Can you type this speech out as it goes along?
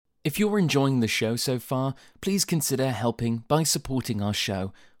If you're enjoying the show so far, please consider helping by supporting our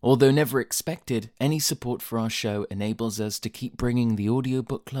show. Although never expected, any support for our show enables us to keep bringing the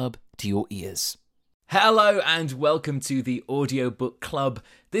Audiobook Club to your ears. Hello and welcome to the Audiobook Club.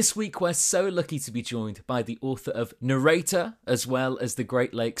 This week we're so lucky to be joined by the author of Narrator, as well as the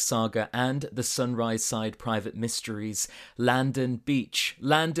Great Lakes Saga and the Sunrise Side Private Mysteries, Landon Beach.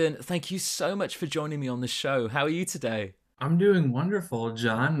 Landon, thank you so much for joining me on the show. How are you today? I'm doing wonderful,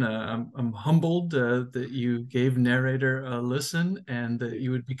 John. I'm humbled that you gave Narrator a listen and that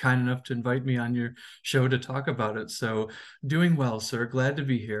you would be kind enough to invite me on your show to talk about it. So, doing well, sir. Glad to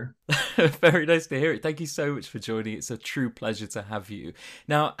be here. Very nice to hear it. Thank you so much for joining. It's a true pleasure to have you.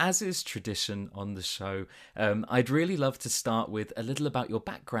 Now, as is tradition on the show, I'd really love to start with a little about your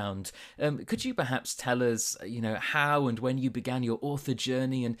background. Could you perhaps tell us, how and when you began your author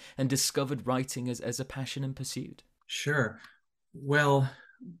journey and discovered writing as a passion and pursuit? Sure. Well,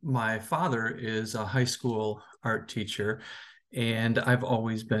 my father is a high school art teacher, and I've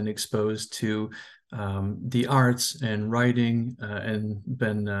always been exposed to the arts and writing and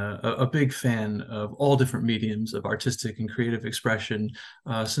been a big fan of all different mediums of artistic and creative expression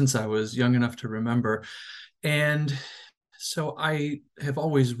since I was young enough to remember. And so I have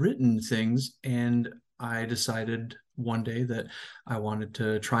always written things, and I decided one day that I wanted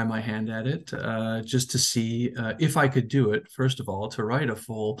to try my hand at it just to see if I could do it, first of all, to write a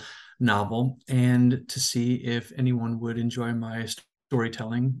full novel and to see if anyone would enjoy my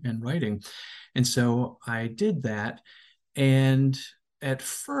storytelling and writing. And so I did that. And at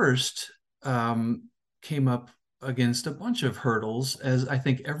first, came up against a bunch of hurdles, as I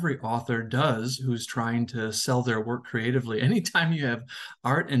think every author does who's trying to sell their work creatively. Anytime you have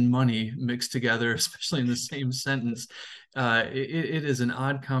art and money mixed together, especially in the same sentence, it is an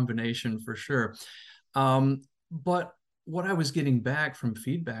odd combination for sure. But what I was getting back from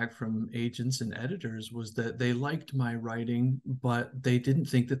feedback from agents and editors was that they liked my writing, but they didn't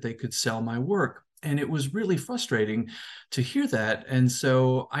think that they could sell my work. And it was really frustrating to hear that. And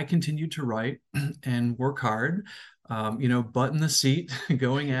so I continued to write and work hard, butt in the seat,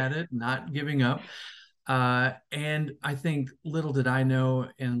 going at it, not giving up. And I think little did I know,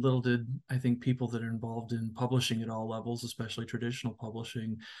 and little did I think people that are involved in publishing at all levels, especially traditional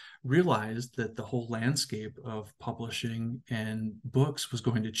publishing, realized that the whole landscape of publishing and books was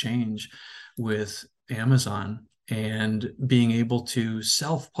going to change with Amazon and being able to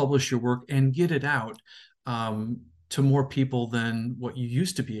self-publish your work and get it out to more people than what you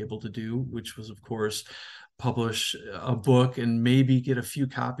used to be able to do, which was, of course, publish a book and maybe get a few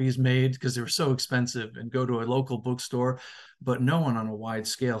copies made because they were so expensive and go to a local bookstore, but no one on a wide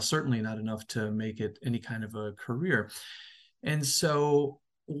scale, certainly not enough to make it any kind of a career. And so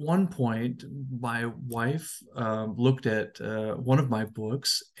one point, my wife looked at one of my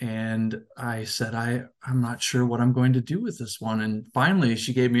books, and I said, I'm not sure what I'm going to do with this one. And finally,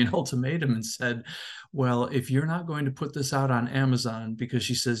 she gave me an ultimatum and said, well, if you're not going to put this out on Amazon, because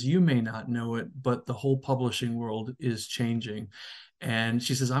she says, you may not know it, but the whole publishing world is changing. And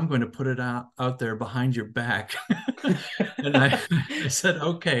she says, I'm going to put it out there behind your back. And I said,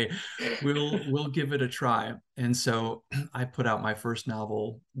 okay, we'll give it a try. And so I put out my first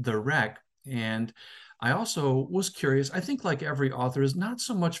novel, The Wreck. And I also was curious. I think, like every author, is not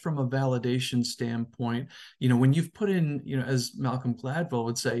so much from a validation standpoint. When you've put in, as Malcolm Gladwell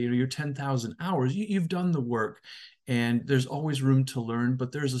would say, your 10,000 hours, you've done the work. And there's always room to learn,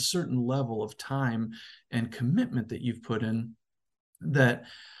 but there's a certain level of time and commitment that you've put in that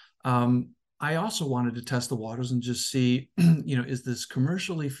I also wanted to test the waters and just see, is this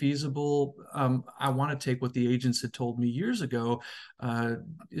commercially feasible? I want to take what the agents had told me years ago.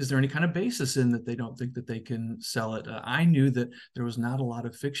 Is there any kind of basis in that they don't think that they can sell it? I knew that there was not a lot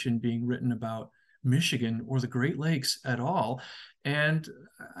of fiction being written about Michigan or the Great Lakes at all. And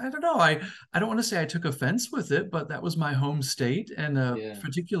I don't know, I don't want to say I took offense with it, but that was my home state and a Yeah.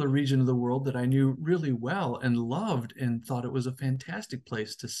 particular region of the world that I knew really well and loved and thought it was a fantastic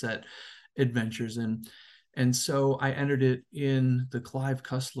place to set adventures in. And so I entered it in the Clive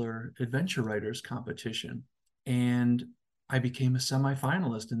Cussler Adventure Writers Competition. And I became a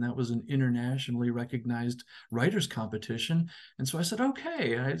semifinalist, and that was an internationally recognized writers competition. And so I said,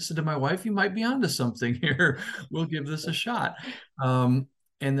 okay. I said to my wife, you might be onto something here. We'll give this a shot. Um,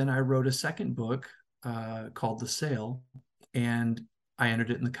 and then I wrote a second book called The Sale, and I entered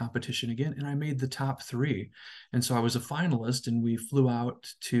it in the competition again, and I made the top three. And so I was a finalist, and we flew out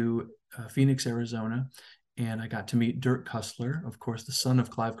to Phoenix, Arizona, and I got to meet Dirk Cussler, of course, the son of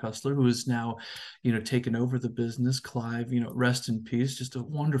Clive Cussler, who is now, taken over the business. Clive, rest in peace, just a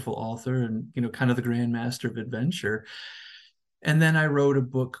wonderful author and, kind of the grand master of adventure. And then I wrote a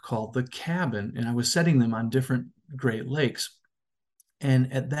book called The Cabin, and I was setting them on different Great Lakes.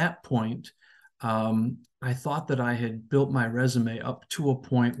 And at that point, I thought that I had built my resume up to a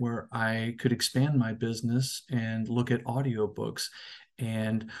point where I could expand my business and look at audiobooks.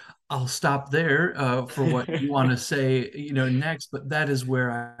 And I'll stop there for what you want to say, next. But that is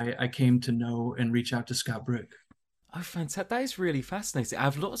where I came to know and reach out to Scott Brick. Oh, fantastic. That is really fascinating. I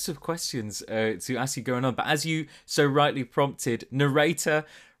have lots of questions to ask you going on, but as you so rightly prompted, narrator,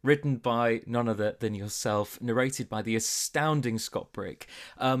 written by none other than yourself, narrated by the astounding Scott Brick.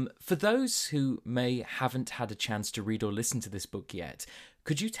 For those who may haven't had a chance to read or listen to this book yet,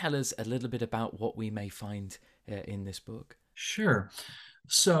 could you tell us a little bit about what we may find in this book? Sure.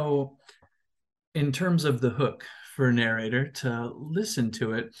 So, in terms of the hook for a narrator to listen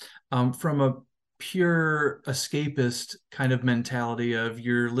to it, from a pure escapist kind of mentality of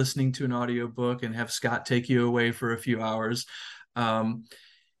you're listening to an audiobook and have Scott take you away for a few hours. Um,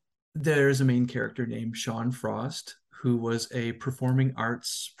 there's a main character named Sean Frost, who was a performing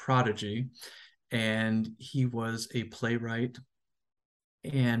arts prodigy, and he was a playwright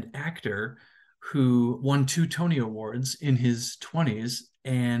and actor who won 2 Tony Awards in his 20s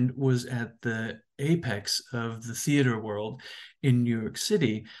and was at the apex of the theater world in New York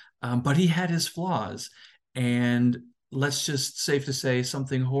City. But he had his flaws. And let's just safe to say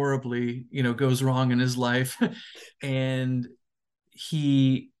something horribly, goes wrong in his life. And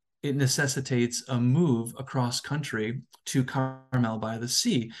it necessitates a move across country to Carmel by the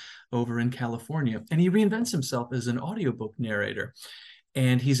Sea over in California. And he reinvents himself as an audiobook narrator.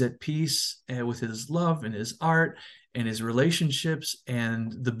 And he's at peace with his love and his art and his relationships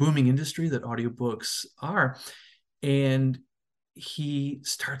and the booming industry that audiobooks are. And he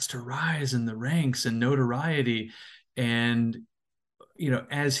starts to rise in the ranks and notoriety. And,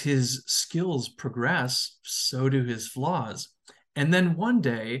 as his skills progress, so do his flaws. And then one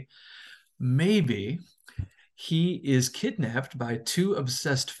day, maybe he is kidnapped by 2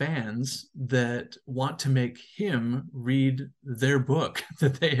 obsessed fans that want to make him read their book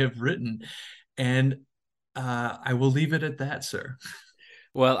that they have written. And I will leave it at that, sir.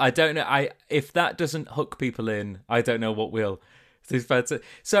 Well, I don't know. If that doesn't hook people in, I don't know what will.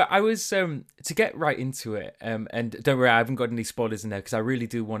 So I was to get right into it, and don't worry, I haven't got any spoilers in there because I really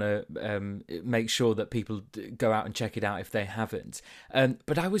do want to make sure that people go out and check it out if they haven't.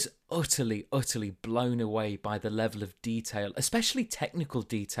 But I was utterly blown away by the level of detail, especially technical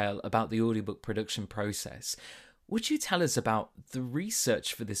detail about the audiobook production process. Would you tell us about the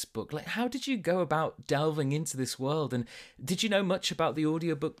research for this book? Like, how did you go about delving into this world? And did you know much about the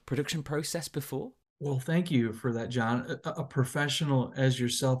audiobook production process before? Well, thank you for that, John. A professional as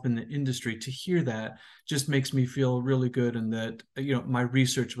yourself in the industry, to hear that just makes me feel really good, and that, my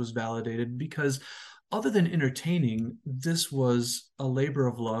research was validated, because other than entertaining, this was a labor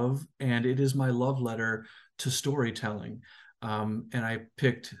of love, and it is my love letter to storytelling. And I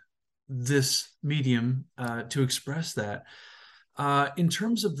picked this medium to express that. In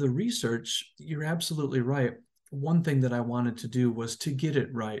terms of the research, you're absolutely right. One thing that I wanted to do was to get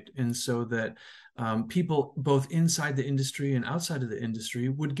it right, and so that people both inside the industry and outside of the industry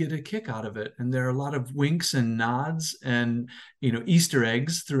would get a kick out of it. And there are a lot of winks and nods and Easter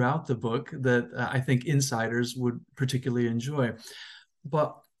eggs throughout the book that I think insiders would particularly enjoy.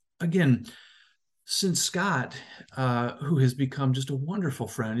 But again, since Scott, who has become just a wonderful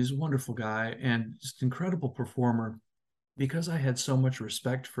friend, he's a wonderful guy and just incredible performer, because I had so much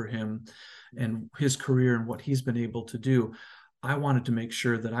respect for him and his career and what he's been able to do, I wanted to make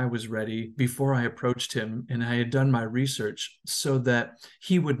sure that I was ready before I approached him, and I had done my research so that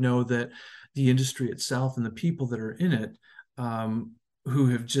he would know that the industry itself and the people that are in it, who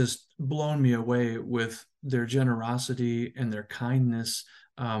have just blown me away with their generosity and their kindness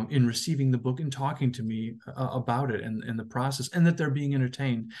in receiving the book and talking to me about it and the process, and that they're being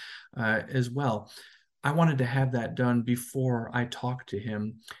entertained as well. I wanted to have that done before I talked to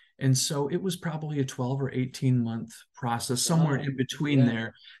him. And so it was probably a 12 or 18 month process, somewhere Wow. in between Yeah.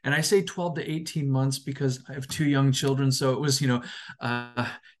 there. And I say 12 to 18 months because I have 2 young children. So it was,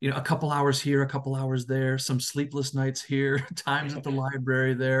 a couple hours here, a couple hours there, some sleepless nights here, times at the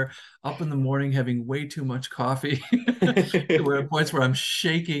library there, up in the morning having way too much coffee, to where points where I'm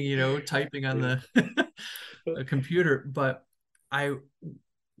shaking, typing on the computer. But I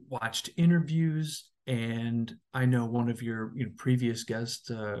watched interviews, and I know one of your previous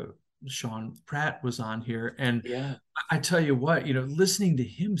guests, Sean Pratt, was on here. And Yeah. I tell you what, listening to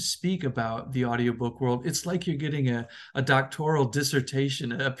him speak about the audiobook world, it's like you're getting a doctoral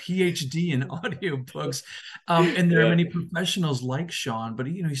dissertation, a PhD in audiobooks. And there are Yeah. many professionals like Sean, but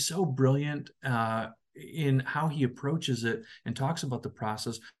he's so brilliant. in how he approaches it and talks about the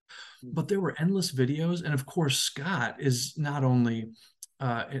process. But there were endless videos. And of course, Scott is not only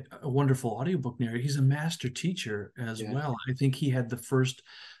a wonderful audiobook narrator, he's a master teacher as Yeah. well. I think he had the first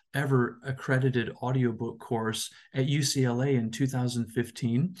ever accredited audiobook course at UCLA in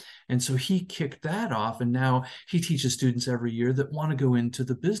 2015. And so he kicked that off. And now he teaches students every year that want to go into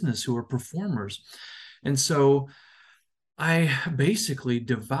the business who are performers. And so I basically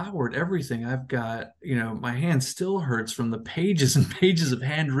devoured everything. I've got, my hand still hurts from the pages and pages of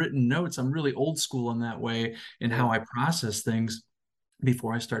handwritten notes. I'm really old school in that way in how I process things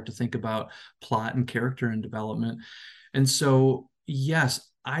before I start to think about plot and character and development. And so, yes,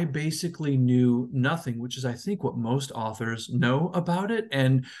 I basically knew nothing, which is, I think, what most authors know about it.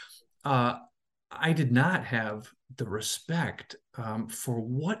 And uh, I did not have the respect for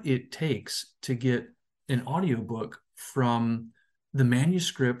what it takes to get an audiobook from the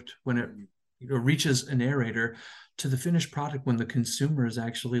manuscript when it reaches a narrator to the finished product when the consumer is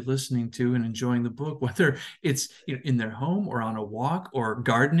actually listening to and enjoying the book, whether it's in their home or on a walk or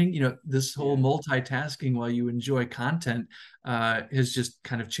gardening. This whole multitasking while you enjoy content has just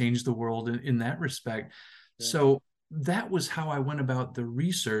kind of changed the world in that respect. So that was how I went about the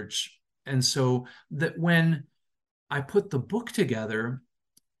research. And so that when I put the book together,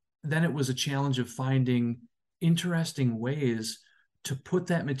 then it was a challenge of finding interesting ways to put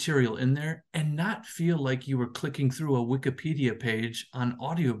that material in there and not feel like you were clicking through a Wikipedia page on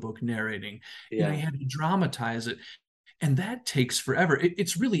audiobook narrating. You had to dramatize it. And that takes forever.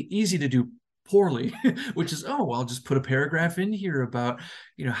 It's really easy to do poorly, which is, well, I'll just put a paragraph in here about,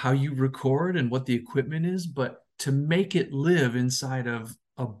 how you record and what the equipment is. But to make it live inside of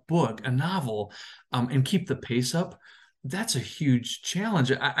a book, a novel, and keep the pace up, that's a huge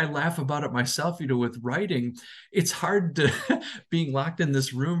challenge. I laugh about it myself, with writing. It's hard to being locked in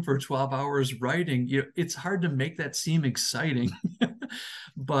this room for 12 hours writing. It's hard to make that seem exciting.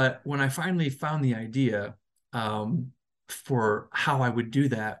 But when I finally found the idea for how I would do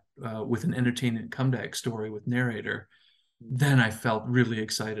that with an entertainment comeback story with narrator, then I felt really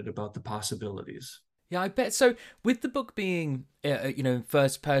excited about the possibilities. Yeah, I bet. So, with the book being,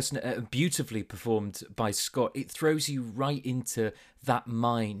 first person, beautifully performed by Scott, it throws you right into that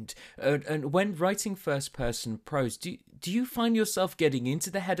mind. And when writing first person prose, do you find yourself getting into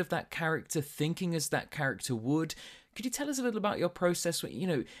the head of that character, thinking as that character would? Could you tell us a little about your process?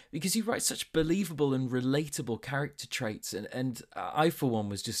 Because you write such believable and relatable character traits, and I, for one,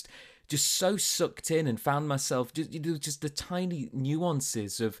 was just so sucked in and found myself just the tiny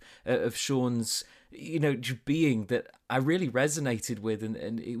nuances of Sean's being that I really resonated with,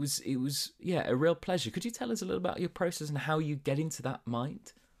 and it was a real pleasure. Could you tell us a little about your process and how you get into that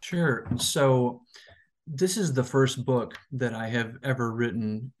mind? Sure. So this is the first book that I have ever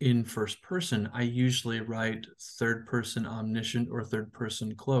written in first person. I usually write third person omniscient or third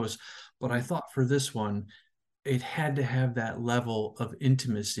person close, but I thought for this one it had to have that level of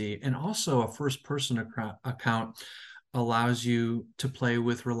intimacy. And also a first person account allows you to play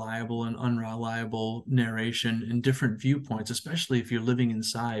with reliable and unreliable narration and different viewpoints, especially if you're living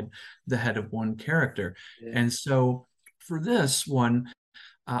inside the head of one character. And so for this one,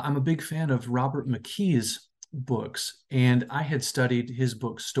 I'm a big fan of Robert McKee's books, and I had studied his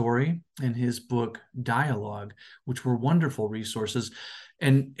book Story and his book Dialogue, which were wonderful resources.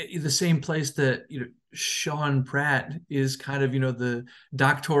 And the same place that Sean Pratt is kind of the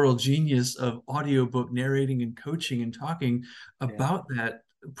doctoral genius of audiobook narrating and coaching and talking about that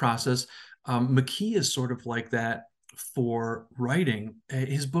process. McKee is sort of like that for writing.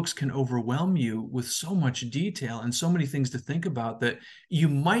 His books can overwhelm you with so much detail and so many things to think about that you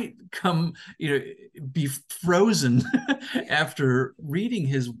might be frozen after reading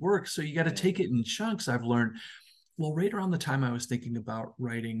his work. So you got to take it in chunks, I've learned. Well, right around the time I was thinking about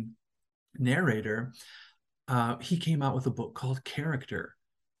writing narrator, he came out with a book called Character,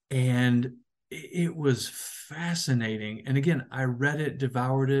 and it was fascinating. And again, I read it,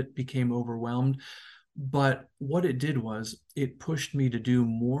 devoured it, became overwhelmed. But what it did was it pushed me to do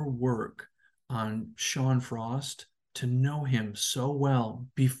more work on Sean Frost, to know him so well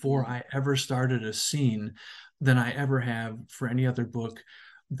before I ever started a scene than I ever have for any other book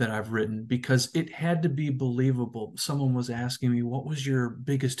that I've written, because it had to be believable. Someone was asking me, what was your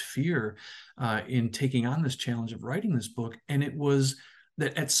biggest fear in taking on this challenge of writing this book? And it was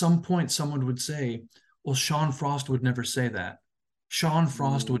that at some point someone would say, well, Sean Frost would never say that. Sean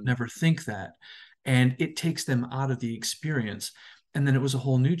Frost would never think that. And it takes them out of the experience. And then it was a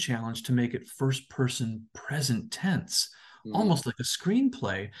whole new challenge to make it first person present tense, almost like a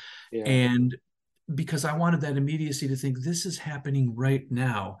screenplay. And because I wanted that immediacy to think this is happening right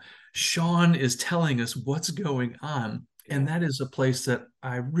now. Sean is telling us what's going on. And Yeah. that is a place that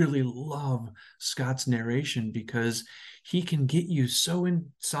I really love Scott's narration, because he can get you so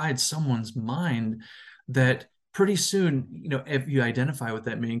inside someone's mind that pretty soon, if you identify with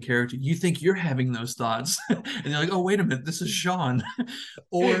that main character, you think you're having those thoughts. And you're like, oh, wait a minute, this is Sean.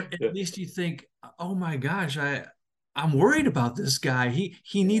 Or at Yeah. least you think, oh my gosh, I'm worried about this guy. He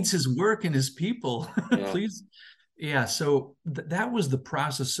Yeah. needs his work and his people. Yeah. Please. Yeah, so that was the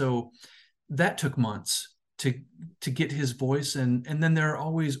process. So that took months to get his voice, and then there are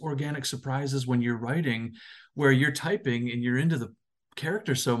always organic surprises when you're writing, where you're typing and you're into the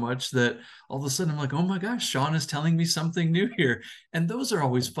character so much that all of a sudden I'm like, oh my gosh, Sean is telling me something new here. And those are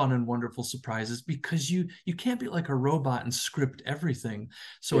always fun and wonderful surprises, because you can't be like a robot and script everything.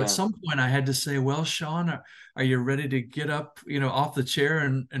 So at Yeah. some point I had to say, well, Sean, are you ready to get up, off the chair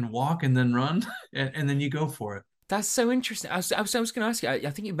and walk and then run? And then you go for it. That's so interesting. I was going to ask you, I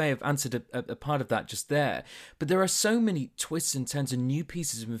think you may have answered a part of that just there, but there are so many twists and turns and new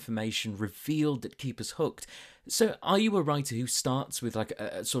pieces of information revealed that keep us hooked. So are you a writer who starts with like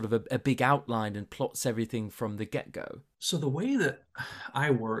a sort of a big outline and plots everything from the get-go? So the way that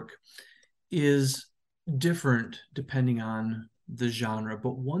I work is different depending on the genre.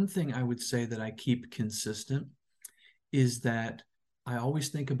 But one thing I would say that I keep consistent is that I always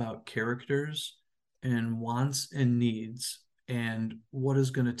think about characters and wants and needs, and what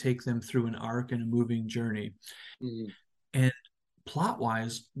is going to take them through an arc and a moving journey. Mhm. And plot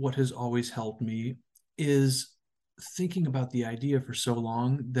wise, what has always helped me is thinking about the idea for so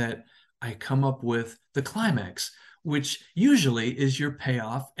long that I come up with the climax, which usually is your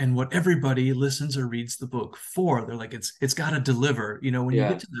payoff and what everybody listens or reads the book for. They're like, it's got to deliver, when you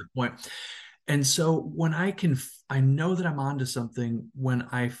get Yeah. to that point. And so when I know that I'm onto something when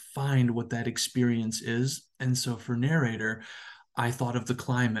I find what that experience is. And so for narrator, I thought of the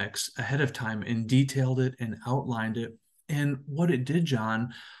climax ahead of time and detailed it and outlined it. And what it did,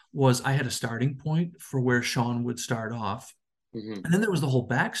 John, was I had a starting point for where Sean would start off. Mhm. And then there was the whole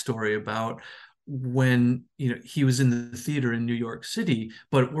backstory about when he was in the theater in New York City,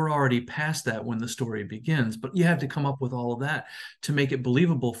 but we're already past that when the story begins. But you have to come up with all of that to make it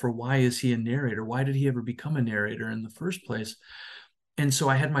believable for why is he a narrator? Why did he ever become a narrator in the first place? And so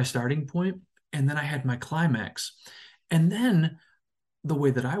I had my starting point, and then I had my climax. And then the way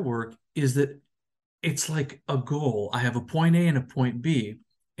that I work is that it's like a goal. I have a point A and a point B,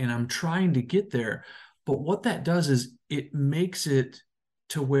 and I'm trying to get there. But what that does is it makes it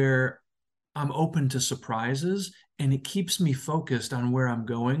to where I'm open to surprises, and it keeps me focused on where I'm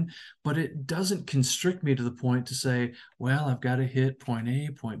going, but it doesn't constrict me to the point to say, well, I've got to hit point A,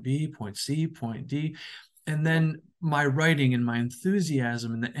 point B, point C, point D. And Yeah. then my writing and my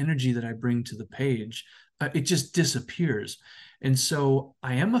enthusiasm and the energy that I bring to the page, it just disappears. And so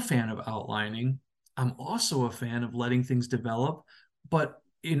I am a fan of outlining. I'm also a fan of letting things develop, but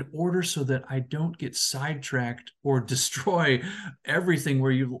in order so that I don't get sidetracked or destroy everything, where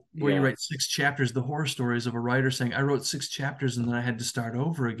you Yeah. write 6 chapters, the horror stories of a writer saying, I wrote 6 chapters and then I had to start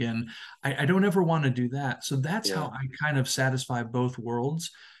over again. I don't ever want to do that. So that's how Yeah. I kind of satisfy both worlds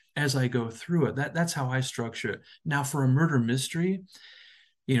as I go through it. That's how I structure it. Now for a murder mystery,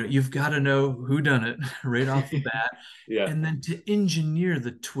 you've got to know who done it right off the bat, Yeah. and then to engineer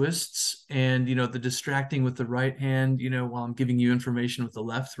the twists and the distracting with the right hand, while I'm giving you information with the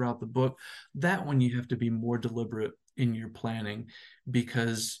left throughout the book. That one you have to be more deliberate in your planning,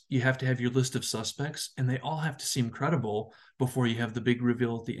 because you have to have your list of suspects and they all have to seem credible before you have the big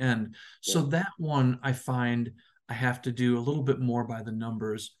reveal at the end. So Yeah. that one I find I have to do a little bit more by the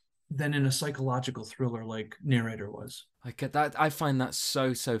numbers than in a psychological thriller like Narrator was. I get that. I find that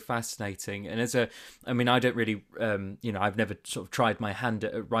so fascinating. And I mean, I don't really, I've never sort of tried my hand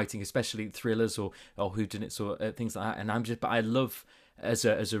at writing, especially thrillers or whodunits or things like that. And but I love as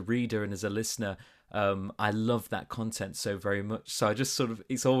a reader and as a listener, I love that content so very much. So I just sort of,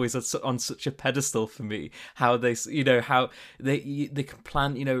 it's always on such a pedestal for me how they, how they can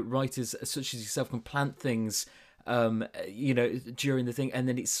plan, writers such as yourself can plant things during the thing, and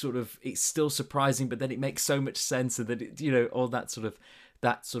then it's still surprising, but then it makes so much sense, and that all that sort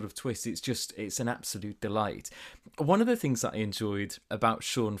of twist. It's an absolute delight. One of the things that I enjoyed about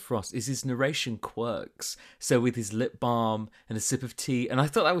Sean Frost is his narration quirks. So with his lip balm and a sip of tea, and I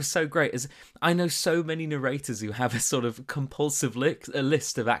thought that was so great. As I know so many narrators who have a sort of compulsive a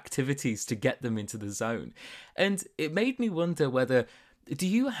list of activities to get them into the zone, and it made me wonder whether. Do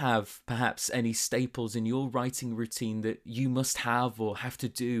you have perhaps any staples in your writing routine that you must have or have to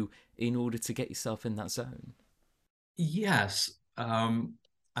do in order to get yourself in that zone? Yes.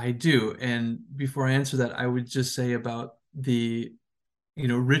 I do. And before I answer that, I would just say about the,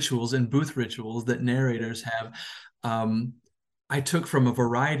 rituals and booth rituals that narrators have. Um, I took from a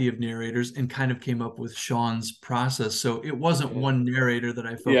variety of narrators and kind of came up with Sean's process. So it wasn't Yeah. one narrator that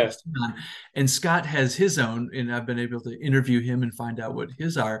I Yeah. focused on. And Scott has his own, and I've been able to interview him and find out what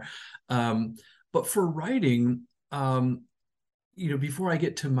his are. Um, but for writing, before I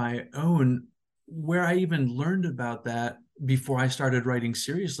get to my own, where I even learned about that before I started writing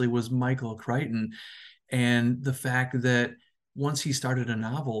seriously was Michael Crichton, and the fact that once he started a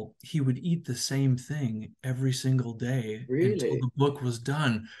novel, he would eat the same thing every single day until Really? the book was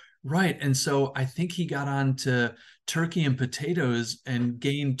done. Right. And so I think he got on to turkey and potatoes and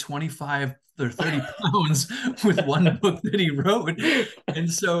gained 25 or 30 pounds with one book that he wrote.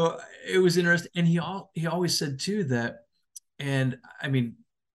 And so it was interesting. And he always said too that, and I mean,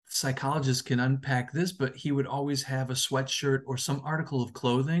 psychologists can unpack this, but he would always have a sweatshirt or some article of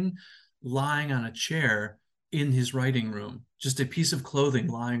clothing lying on a chair in his writing room, just a piece of clothing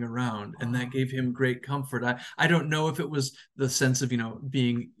lying around. And that gave him great comfort. I don't know if it was the sense of,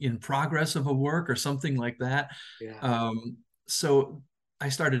 being in progress of a work or something like that. Yeah. So I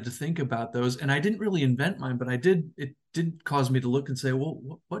started to think about those, and I didn't really invent mine, but it did cause me to look and say,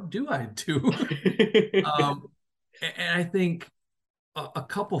 well, what do I do? um, and I think a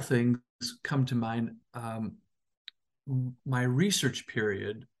couple things come to mind. My research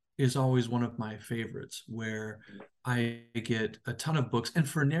period is always one of my favorites, where I get a ton of books. And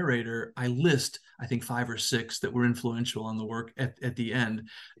for a narrator, I list, I think, 5 or 6 that were influential on the work at the end.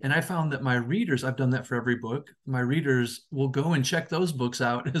 And I found that my readers, I've done that for every book, my readers will go and check those books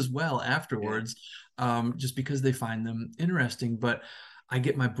out as well Yeah. afterwards, just because they find them interesting. But I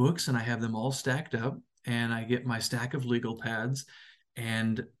get my books and I have them all stacked up, and I get my stack of legal pads,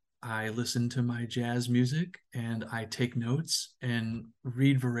 and I listen to my jazz music and I take notes and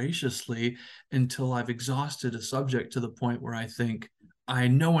read voraciously until I've exhausted a subject to the point where I think I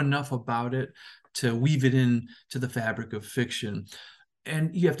know enough about it to weave it in to the fabric of fiction.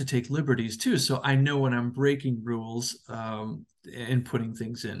 And you have to take liberties too. So I know when I'm breaking rules, and putting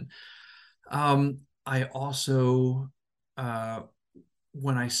things in. I also, uh,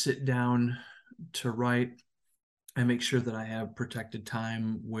 when I sit down to write, I make sure that I have protected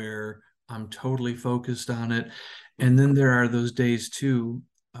time where I'm totally focused on it. And then there are those days too,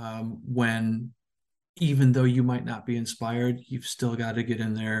 when even though you might not be inspired, you've still got to get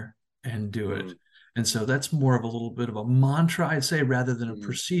in there and do it. Mm, And so that's more of a little bit of a mantra, I'd say, rather than a mm,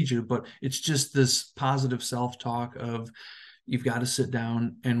 procedure, but it's just this positive self talk of you've got to sit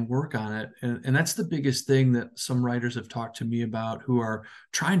down and work on it. And that's the biggest thing that some writers have talked to me about who are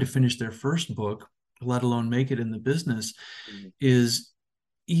trying to finish their first book, let alone make it in the business, mm. is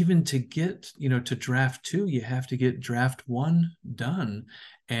even to get, to draft 2, you have to get draft 1 done.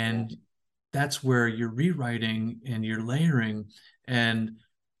 Yeah. And that's where you're rewriting and you're layering. And,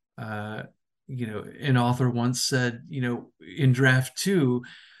 an author once said, in draft 2,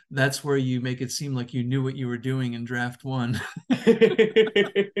 that's where you make it seem like you knew what you were doing in draft 1.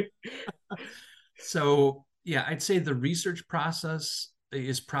 So, yeah, I'd say the research process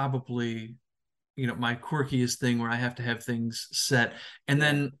is probably, my quirkiest thing where I have to have things set. And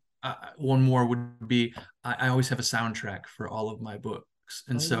Yeah. then one more would be I always have a soundtrack for all of my books.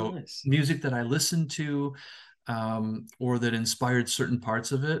 And Oh, so nice. music that I listen to, or that inspired certain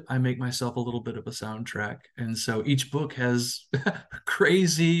parts of it, I make myself a little bit of a soundtrack. And so each book has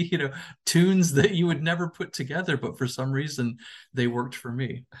crazy, tunes that you would never put together, but for some reason they worked for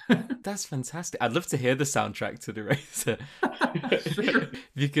me. That's fantastic. I'd love to hear the soundtrack to the Razor. Sure.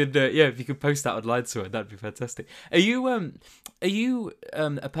 If you could, yeah, if you could post that online to it, that'd be fantastic. Are you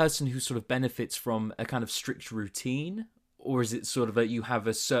a person who sort of benefits from a kind of strict routine, or is it sort of you have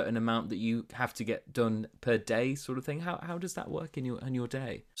a certain amount that you have to get done per day, sort of thing? How does that work in your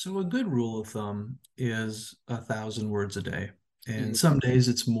day? So a good rule of thumb is 1,000 words a day. And Mhm. some days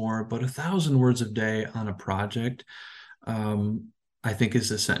it's more, but 1,000 words a day on a project, um, I think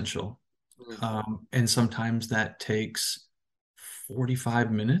is essential. Mm, And sometimes that takes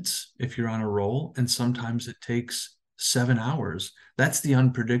 45 minutes if you're on a roll, and sometimes it takes 7 hours. That's the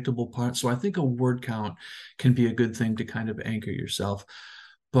unpredictable part. So I think a word count can be a good thing to kind of anchor yourself.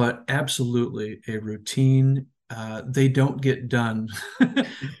 But absolutely, a routine, they don't get done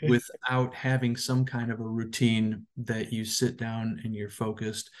without having some kind of a routine that you sit down and you're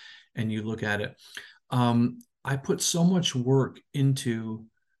focused and you look at it. I put so much work into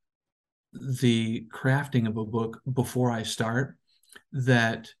the crafting of a book before I start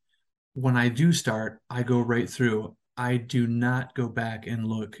that when I do start, I go right through. I do not go back and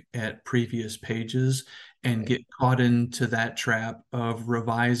look at previous pages and Okay. get caught into that trap of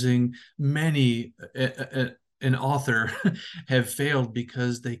revising. Many an author have failed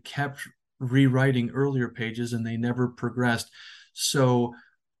because they kept rewriting earlier pages and they never progressed. So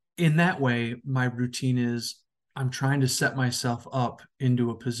in that way, my routine is I'm trying to set myself up into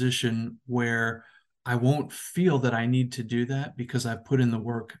a position where I won't feel that I need to do that because I've put in the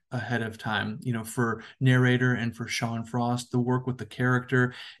work ahead of time, for narrator and for Sean Frost, the work with the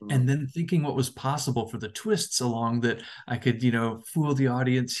character, Mm. and then thinking what was possible for the twists along that I could, fool the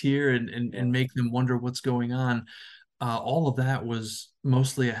audience here and Yeah. make them wonder what's going on. All of that was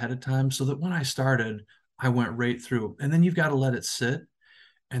mostly ahead of time so that when I started, I went right through. And then you've got to let it sit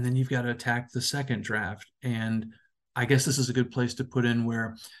and then you've got to attack the second draft. And I guess this is a good place to put in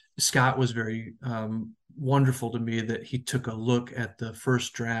where Scott was very wonderful to me that he took a look at the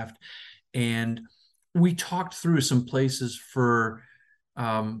first draft and we talked through some places for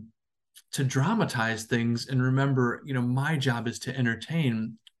um, to dramatize things. And remember, my job is to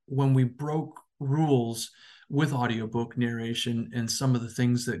entertain. When we broke rules with audiobook narration and some of the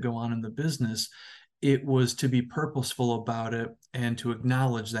things that go on in the business, it was to be purposeful about it and to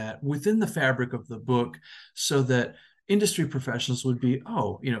acknowledge that within the fabric of the book so that industry professionals would be,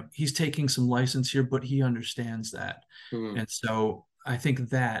 oh, he's taking some license here, but he understands that. Mm. And so I think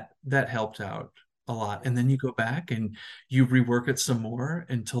that helped out a lot. And then you go back and you rework it some more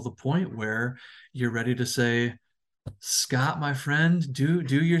until the point where you're ready to say, Scott, my friend, do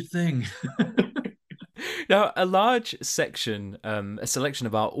your thing. Now, a large section, a selection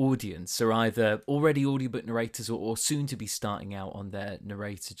of our audience are either already audiobook narrators or soon to be starting out on their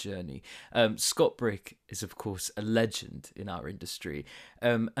narrator journey. Scott Brick is, of course, a legend in our industry.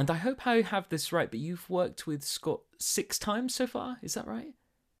 And I hope I have this right, but you've worked with Scott 6 times so far. Is that right?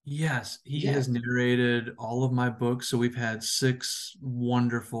 Yes, he Yeah. has narrated all of my books. So we've had 6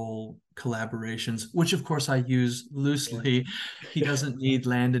 wonderful collaborations, which of course I use loosely. He doesn't need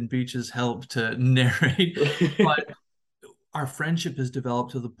Landon Beach's help to narrate, Yeah. but our friendship has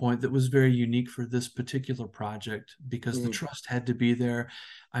developed to the point that was very unique for this particular project because the Mm. trust had to be there.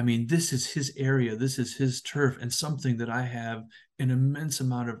 I mean, this is his area, this is his turf, and something that I have an immense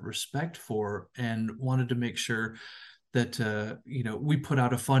amount of respect for and wanted to make sure that we put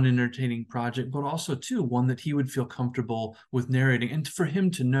out a fun entertaining project but also too one that he would feel comfortable with narrating and for him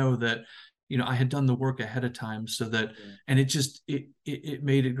to know that I had done the work ahead of time so that Yeah. and it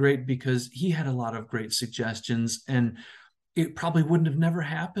made it great because he had a lot of great suggestions and it probably wouldn't have never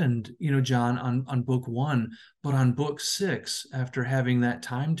happened, John, on book 1, but on book 6, after having that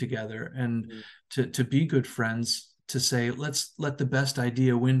time together and Mm. to be good friends, to say, let's let the best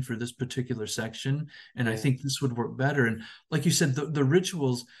idea win for this particular section. And I Yeah. think this would work better. And like you said, the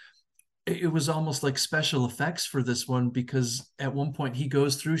rituals, it was almost like special effects for this one because at one point he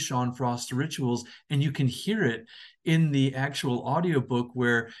goes through Sean Frost's rituals and you can hear it in the actual audiobook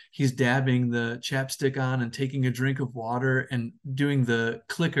where he's dabbing the chapstick on and taking a drink of water and doing the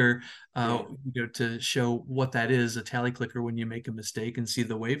clicker Yeah. to show what that is, a tally clicker when you make a mistake and see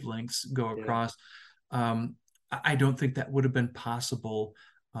the wavelengths go Yeah. across. I don't think that would have been possible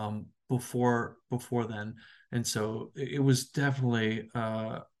before then. And so it was definitely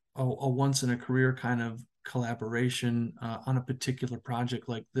a once in a career kind of collaboration on a particular project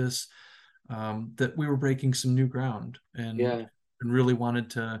like this that we were breaking some new ground Yeah. and really wanted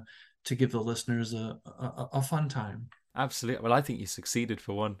to give the listeners a fun time. Absolutely. Well, I think you succeeded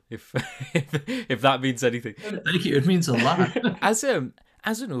for one, if if that means anything. Thank you. It means a lot.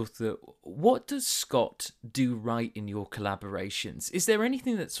 As an author, what does Scott do right in your collaborations? Is there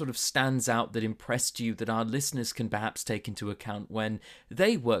anything that sort of stands out that impressed you that our listeners can perhaps take into account when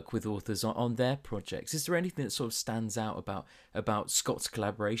they work with authors on their projects? Is there anything that sort of stands out about Scott's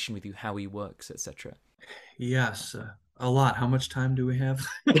collaboration with you, how he works, etc.? Yes, a lot. How much time do we have?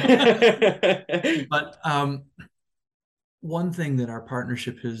 But one thing that our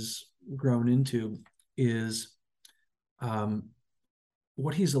partnership has grown into is um,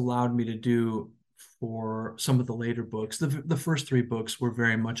 what he's allowed me to do for some of the later books. The first 3 books were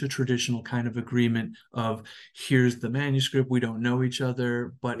very much a traditional kind of agreement of here's the manuscript, we don't know each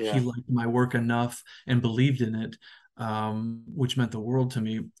other, but he Yeah. liked my work enough and believed in it, which meant the world to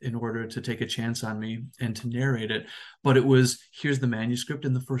me in order to take a chance on me and to narrate it. But it was here's the manuscript,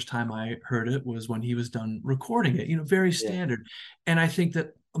 and the first time I heard it was when he was done recording it, very Yeah. standard. And I think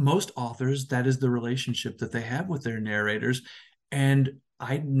that most authors, that is the relationship that they have with their narrators. And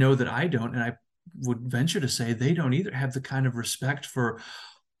I know that I don't, and I would venture to say they don't either have the kind of respect for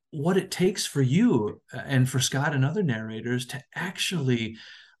what it takes for you and for Scott and other narrators to actually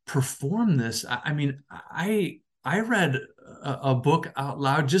perform this. I mean, I read a book out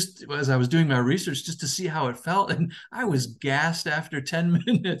loud just as I was doing my research, just to see how it felt. And I was gassed after 10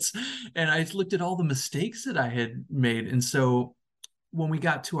 minutes. And I looked at all the mistakes that I had made. And so when we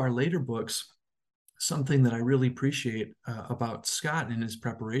got to our later books, something that I really appreciate about Scott in his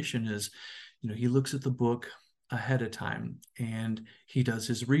preparation is, he looks at the book ahead of time and he does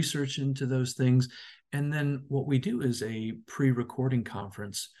his research into those things. And then what we do is a pre-recording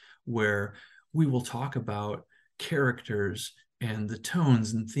conference where we will talk about characters and the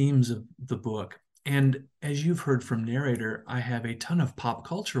tones and themes of the book. And as you've heard from Narrator, I have a ton of pop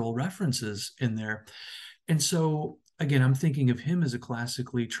cultural references in there. And so again, I'm thinking of him as a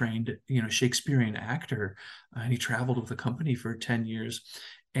classically trained, Shakespearean actor. And he traveled with the company for 10 years.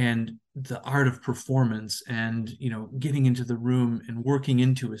 And the art of performance and, getting into the room and working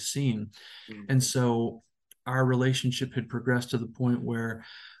into a scene. And so our relationship had progressed to the point where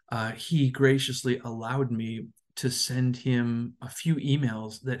he graciously allowed me to send him a few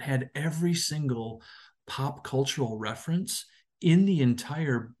emails that had every single pop cultural reference in the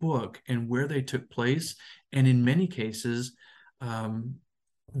entire book and where they took place. And in many cases, the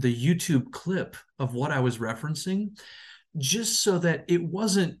YouTube clip of what I was referencing, just so that it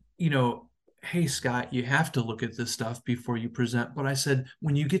wasn't, hey, Scott, you have to look at this stuff before you present. But I said,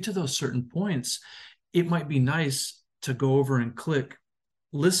 when you get to those certain points, it might be nice to go over and click,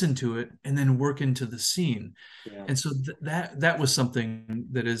 listen to it, and then work into the scene. Yeah. And so that was something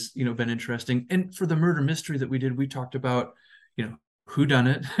that has, been interesting. And for the murder mystery that we did, we talked about, who done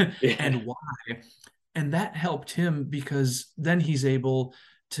it Yeah. and why. And that helped him because then he's able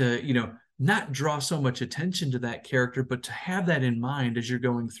to, not draw so much attention to that character, but to have that in mind as you're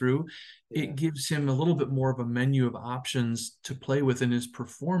going through. Yeah. It gives him a little bit more of a menu of options to play with in his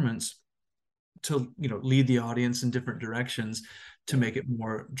performance to, lead the audience in different directions to make it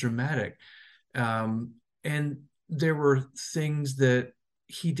more dramatic. And there were things that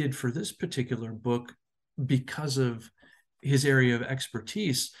he did for this particular book because of his area of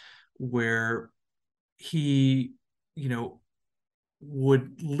expertise, where he,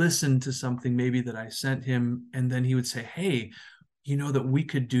 would listen to something maybe that I sent him, and then he would say, hey, that we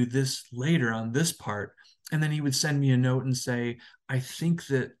could do this later on this part. And then he would send me a note and say, I think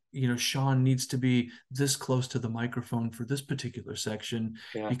that, Sean needs to be this close to the microphone for this particular section,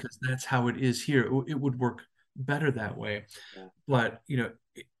 because that's how it is here. It would work better that way. Yeah. But,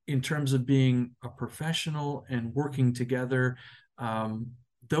 in terms of being a professional and working together,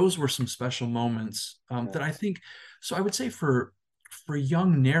 those were some special moments that I think, so I would say for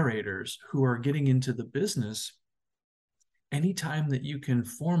young narrators who are getting into the business, anytime that you can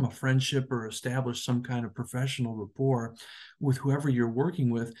form a friendship or establish some kind of professional rapport with whoever you're working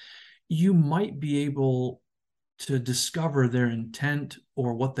with, you might be able to discover their intent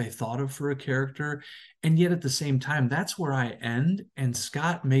or what they thought of for a character. And yet at the same time, that's where I end, and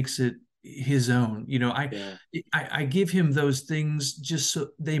Scott makes it his own. I give him those things just so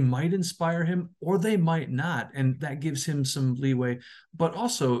they might inspire him or they might not, and that gives him some leeway, but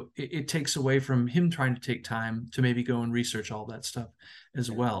also it takes away from him trying to take time to maybe go and research all that stuff as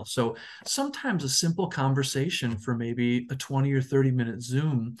well. So sometimes a simple conversation for maybe a 20 or 30-minute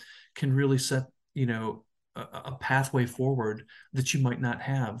Zoom can really set a pathway forward that you might not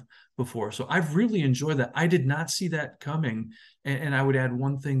have before. So I've really enjoyed that. I did not see that coming. And I would add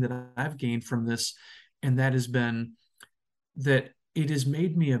one thing that I've gained from this, and that has been that it has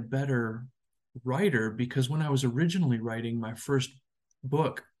made me a better writer, because when I was originally writing my first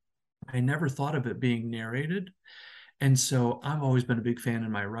book, I never thought of it being narrated. And so I've always been a big fan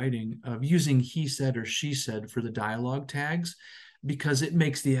in my writing of using he said or she said for the dialogue tags, because it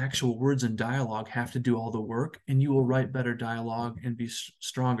makes the actual words and dialogue have to do all the work, and you will write better dialogue and be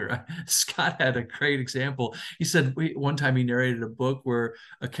stronger. Scott had a great example. He said one time he narrated a book where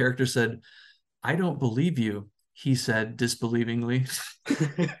a character said, I don't believe you, he said disbelievingly.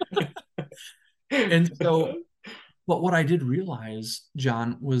 And so, but what I did realize,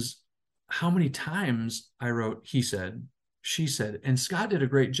 John, was how many times I wrote he said, she said, and Scott did a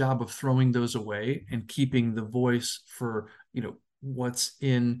great job of throwing those away and keeping the voice for, what's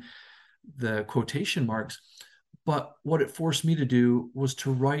in the quotation marks. But what it forced me to do was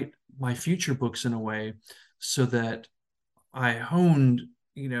to write my future books in a way so that I honed,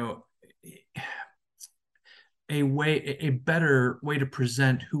 a better way to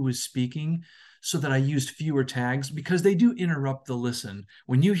present who was speaking, so that I used fewer tags, because they do interrupt the listen.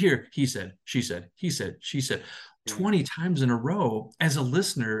 When you hear he said, she said, he said, she said 20 times in a row, as a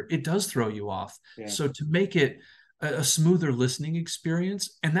listener, it does throw you off. So to make it a smoother listening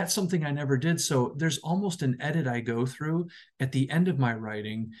experience, and that's something I never did. So there's almost an edit I go through at the end of my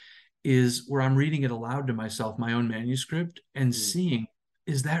writing, is where I'm reading it aloud to myself, my own manuscript, and Mm. seeing,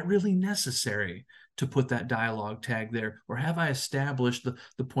 is that really necessary to put that dialogue tag there? Or have I established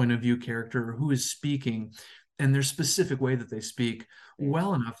the point of view character or who is speaking and their specific way that they speak Yeah.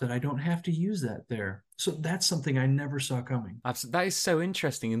 well enough that I don't have to use that there? So that's something I never saw coming. Absolutely. That is so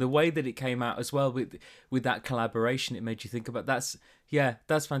interesting, and the way that it came out as well with that collaboration, it made you think about that's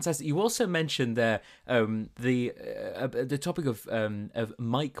fantastic. You also mentioned there the topic of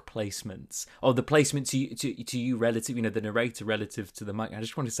mic placements, or the placement to you relative, the narrator relative to the mic. I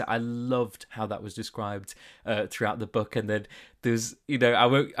just want to say I loved how that was described throughout the book, and then there's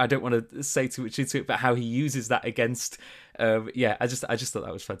I don't want to say too much into it, but how he uses that against. I just thought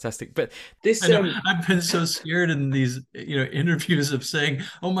that was fantastic. But I this know I've been so scared in these, interviews of saying,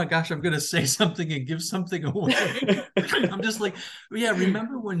 "Oh my gosh, I'm going to say something and give something away." I'm just like, yeah,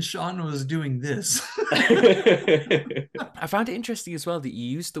 remember when Sean was doing this? I found it interesting as well that you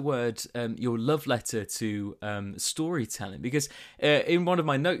used the word your love letter to storytelling, because in one of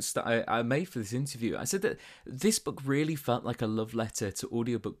my notes that I made for this interview, I said that this book really felt like a love letter to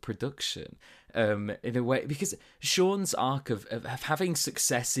audiobook production, in a way, because Sean's arc of having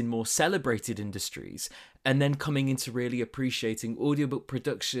success in more celebrated industries and then coming into really appreciating audiobook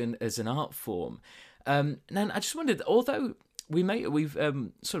production as an art form. And I just wondered, although we've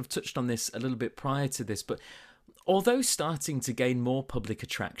sort of touched on this a little bit prior to this, but although starting to gain more public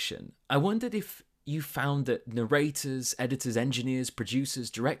attraction, I wondered if you found that narrators, editors, engineers, producers,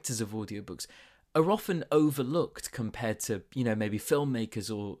 directors of audiobooks are often overlooked compared to, maybe filmmakers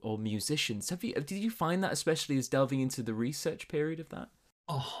or musicians. Did you find that, especially as delving into the research period of that?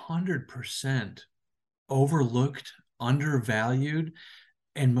 100% overlooked, undervalued,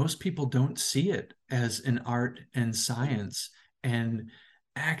 and most people don't see it as an art and science and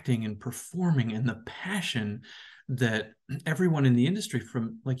acting and performing and the passion that everyone in the industry,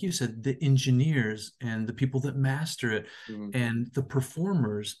 from, like you said, the engineers and the people that master it Mm-hmm. and the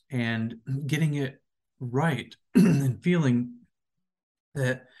performers, and getting it right and feeling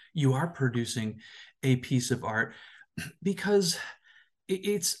that you are producing a piece of art. Because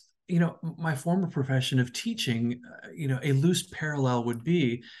it's, my former profession of teaching, a loose parallel would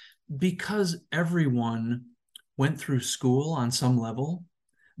be, because everyone went through school on some level,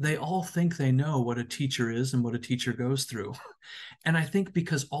 they all think they know what a teacher is and what a teacher goes through. And I think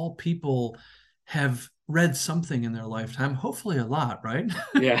because all people have read something in their lifetime, hopefully a lot, right?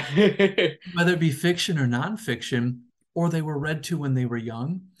 Yeah. Whether it be fiction or nonfiction, or they were read to when they were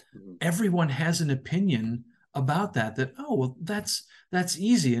young, everyone has an opinion about that, oh, well, that's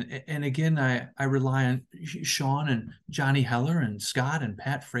easy. And again, I rely on Sean and Johnny Heller and Scott and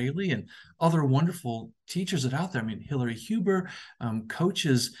Pat Fraley and other wonderful teachers that are out there. I mean, Hillary Huber,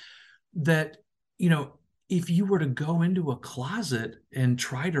 coaches that, if you were to go into a closet and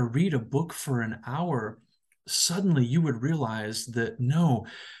try to read a book for an hour, suddenly you would realize that no,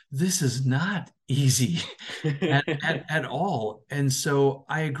 this is not easy at all. And so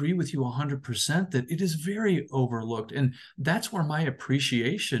I agree with you 100% that it is very overlooked. And that's where my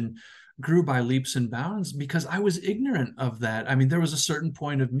appreciation grew by leaps and bounds, because I was ignorant of that. I mean, there was a certain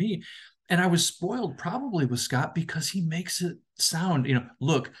point of me, and I was spoiled probably with Scott because he makes it sound,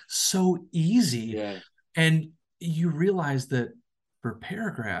 look so easy. Yeah. And you realize that for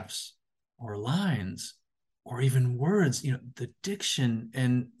paragraphs or lines or even words, the diction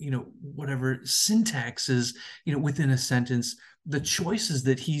and, whatever syntax is, within a sentence, the choices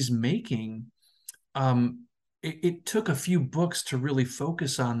that he's making, it took a few books to really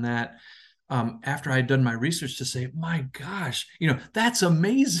focus on that. After I'd done my research, to say, my gosh, that's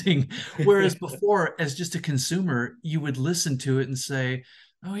amazing. Whereas before, as just a consumer, you would listen to it and say,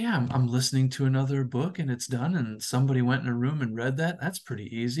 oh yeah, I'm listening to another book and it's done, and somebody went in a room and read that. That's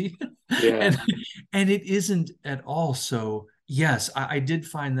pretty easy. Yeah. And it isn't at all. So yes, I did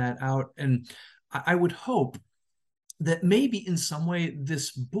find that out. And I would hope that maybe in some way this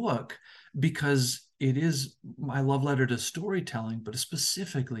book, because it is my love letter to storytelling, but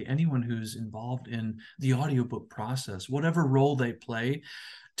specifically anyone who's involved in the audiobook process, whatever role they play,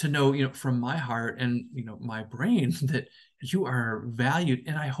 to know, from my heart and, my brain, that you are valued.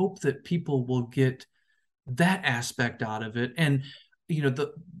 And I hope that people will get that aspect out of it. And,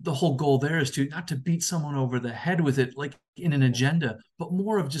 the whole goal there is to not to beat someone over the head with it, like in an agenda, but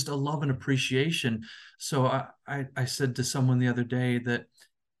more of just a love and appreciation. So I said to someone the other day that,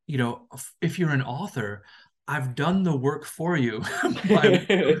 if you're an author, I've done the work for you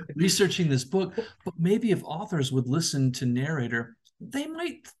by researching this book. But maybe if authors would listen to narrator, they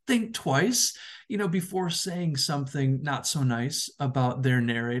might think twice, before saying something not so nice about their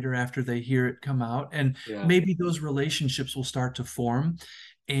narrator after they hear it come out. And Yeah. maybe those relationships will start to form.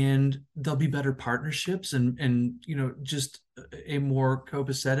 and there'll be better partnerships, and just a more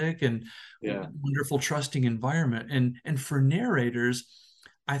copacetic and wonderful trusting environment. And for narrators,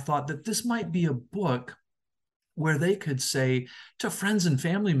 I thought that this might be a book where they could say to friends and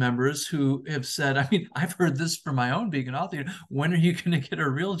family members who have said, I mean, I've heard this from my own being an author, when are you going to get a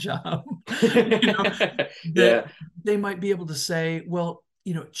real job? That they might be able to say, well,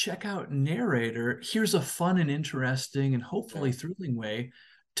 check out Narrator. Here's a fun and interesting and hopefully thrilling way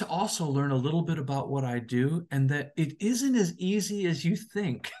to also learn a little bit about what I do, and that it isn't as easy as you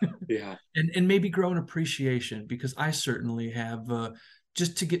think. And maybe grow an appreciation, because I certainly have,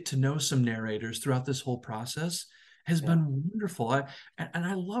 just to get to know some narrators throughout this whole process has been wonderful. And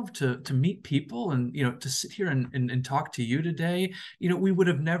I love to meet people, and to sit here and talk to you today. I would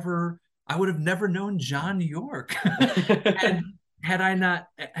have never known John York and had I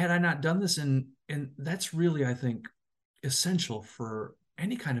not done this. And that's really, I think, essential for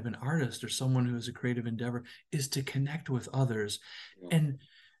any kind of an artist or someone who has a creative endeavor, is to connect with others and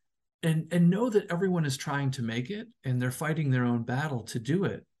know that everyone is trying to make it, and they're fighting their own battle to do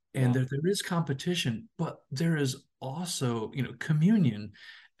it. And there is competition, but there is also, communion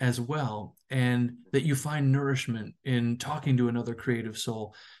as well, and that you find nourishment in talking to another creative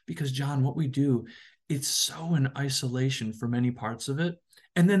soul. Because, John, what we do, it's so in isolation for many parts of it.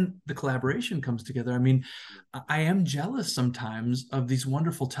 And then the collaboration comes together. I mean, I am jealous sometimes of these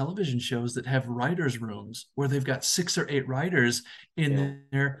wonderful television shows that have writers' rooms where they've got 6 or 8 writers in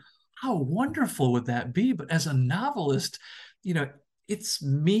there. How wonderful would that be? But as a novelist, it's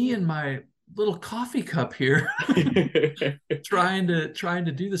me and my little coffee cup here trying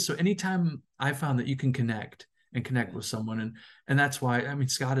to do this. So anytime I found that you can connect with someone, and that's why, I mean,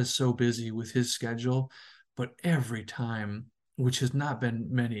 Scott is so busy with his schedule, but every time, which has not been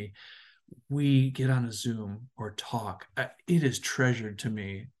many, we get on a Zoom or talk, it is treasured to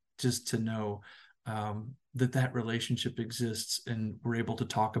me just to know that relationship exists, and we're able to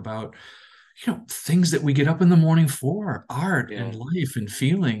talk about things that we get up in the morning for, art and life and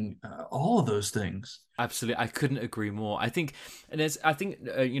feeling, all of those things. Absolutely, I couldn't agree more. I think,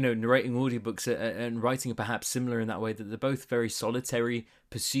 narrating audiobooks and writing are perhaps similar in that way, that they're both very solitary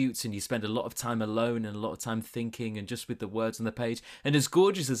pursuits, and you spend a lot of time alone and a lot of time thinking and just with the words on the page. And as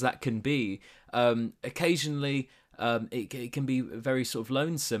gorgeous as that can be, occasionally it can be very sort of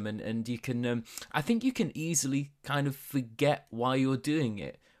lonesome, and you can, I think you can easily kind of forget why you're doing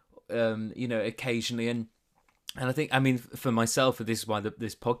it, occasionally. And I think, I mean, for myself, this is why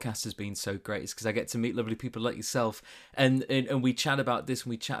this podcast has been so great, is because I get to meet lovely people like yourself, and we chat about this, and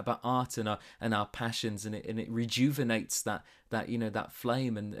we chat about art and our passions, and it rejuvenates that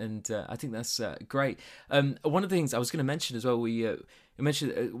flame, and I think that's great. One of the things I was going to mention as well, we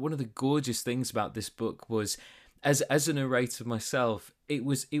mentioned one of the gorgeous things about this book was, as a narrator myself, it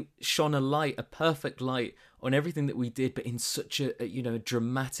shone a perfect light on everything that we did, but in such a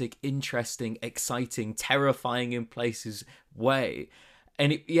dramatic, interesting, exciting, terrifying in places way.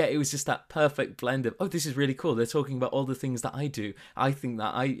 And it was just that perfect blend of, oh, this is really cool. They're talking about all the things that I do. I think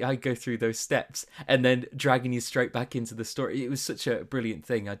that I go through those steps, and then dragging you straight back into the story. It was such a brilliant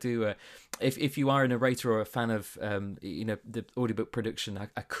thing. I do. If you are a narrator or a fan of the audiobook production,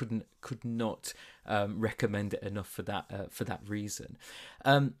 I could not recommend it enough for that reason.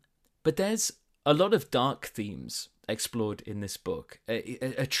 But there's a lot of dark themes explored in this book.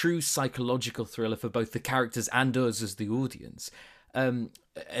 A true psychological thriller for both the characters and us as the audience.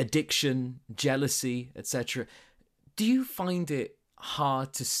 Addiction, jealousy, etc. Do you find it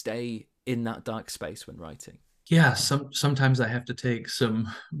hard to stay in that dark space when writing? Yeah, sometimes I have to take some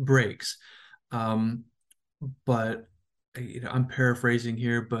breaks. But I'm paraphrasing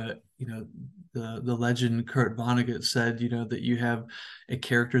here, but the legend Kurt Vonnegut said, that you have a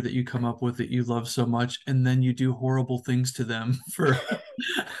character that you come up with that you love so much, and then you do horrible things to them for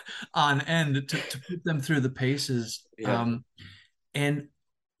on end to put them through the paces. And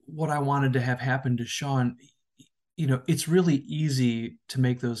what I wanted to have happen to Sean, it's really easy to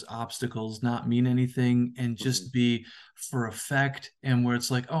make those obstacles not mean anything and just be for effect, and where it's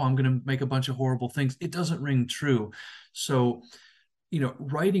like, oh, I'm going to make a bunch of horrible things. It doesn't ring true. So,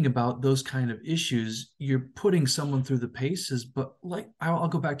 writing about those kind of issues, you're putting someone through the paces. But like, I'll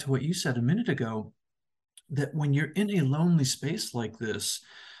go back to what you said a minute ago, that when you're in a lonely space like this,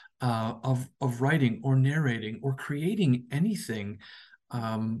 of writing or narrating or creating anything,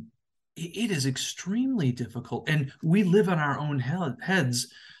 it is extremely difficult, and we live on our own heads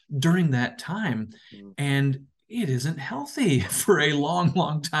during that time, and it isn't healthy for a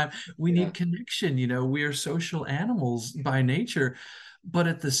long time. We need connection. We are social animals by nature, but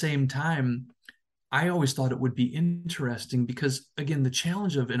at the same time, I always thought it would be interesting because, again, the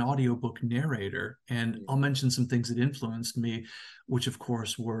challenge of an audiobook narrator, and I'll mention some things that influenced me, which of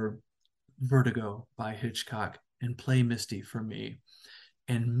course were Vertigo by Hitchcock and Play Misty for me,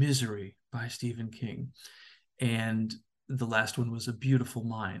 and Misery by Stephen King. And the last one was A Beautiful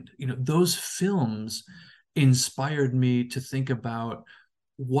Mind. Those films inspired me to think about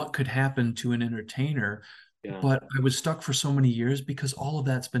what could happen to an entertainer. Yeah. But I was stuck for so many years because all of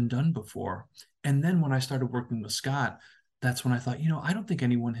that's been done before. And then when I started working with Scott, that's when I thought, I don't think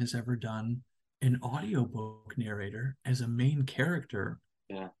anyone has ever done an audiobook narrator as a main character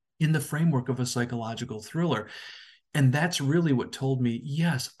Yeah. in the framework of a psychological thriller. And that's really what told me,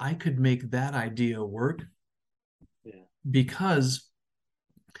 yes, I could make that idea work. Yeah. Because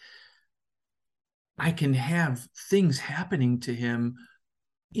I can have things happening to him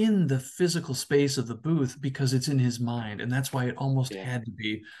in the physical space of the booth because it's in his mind. And that's why it almost had to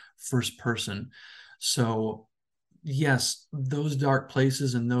be first person. So yes, those dark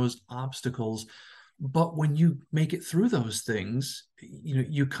places and those obstacles, but when you make it through those things,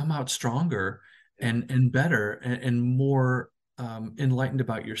 you come out stronger and better and more enlightened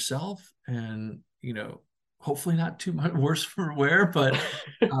about yourself, and hopefully not too much worse for wear. But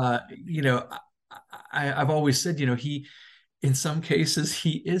I've always said, he, in some cases,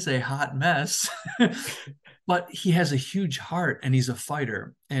 he is a hot mess, but he has a huge heart and he's a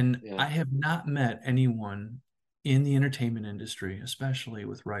fighter. And I have not met anyone in the entertainment industry, especially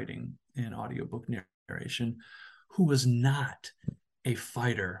with writing and audiobook narration, who was not a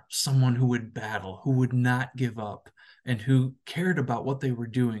fighter, someone who would battle, who would not give up, and who cared about what they were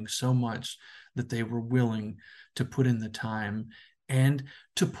doing so much that they were willing to put in the time and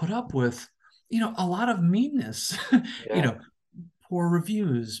to put up with, a lot of meanness, poor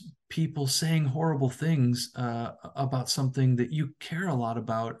reviews, people saying horrible things about something that you care a lot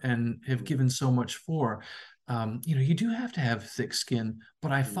about and have given so much for. You do have to have thick skin,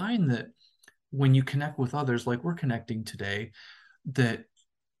 but I find that when you connect with others like we're connecting today, that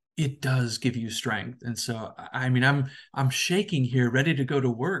it does give you strength. And so, I mean, I'm shaking here, ready to go to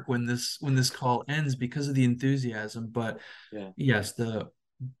work when this call ends because of the enthusiasm. But yes,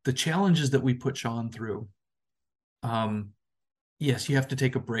 the challenges that we put Sean through, yes, you have to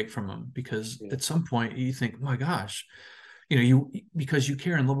take a break from him because at some point you think, my gosh, because you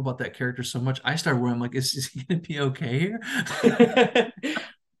care and love about that character so much. I started where I'm like, is he gonna be okay here?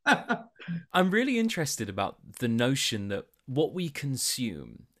 I'm really interested about the notion that what we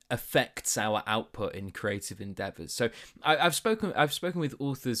consume affects our output in creative endeavors. So I've spoken with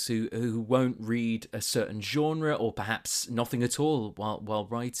authors who won't read a certain genre or perhaps nothing at all while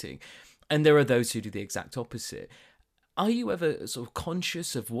writing, and there are those who do the exact opposite. Are you ever sort of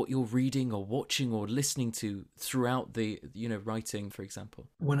conscious of what you're reading or watching or listening to throughout the writing, for example?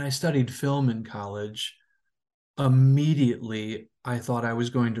 When I studied film in college, immediately I thought I was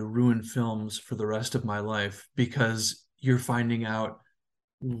going to ruin films for the rest of my life because you're finding out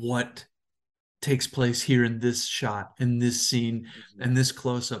what takes place here in this shot, in this scene, and this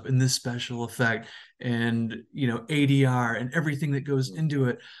close-up, and this special effect, and ADR and everything that goes into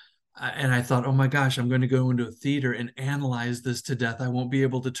it. And I thought, oh my gosh, I'm going to go into a theater and analyze this to death. I won't be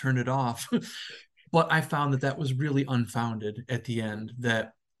able to turn it off. But I found that was really unfounded at the end,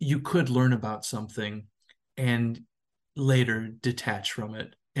 that you could learn about something and later detach from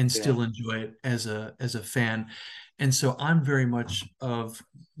it and still enjoy it as a fan. And so I'm very much of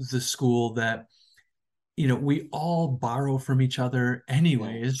the school that, we all borrow from each other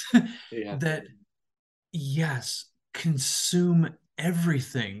anyways, that yes, consume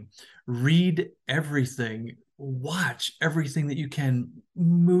everything, read everything, watch everything that you can,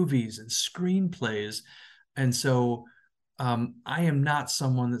 movies and screenplays. And so I am not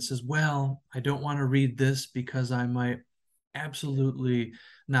someone that says, well, I don't want to read this because I might. Absolutely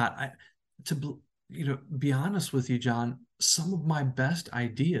not. To be honest with you, John, some of my best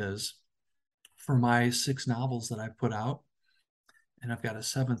ideas for my 6 novels that I put out, and I've got a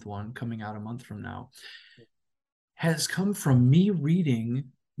 7th one coming out a month from now, has come from me reading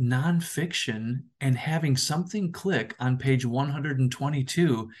nonfiction and having something click on page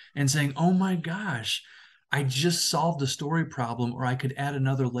 122 and saying, oh my gosh, I just solved a story problem, or I could add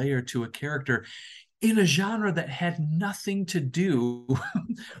another layer to a character in a genre that had nothing to do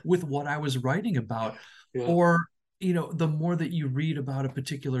with what I was writing about. Or, the more that you read about a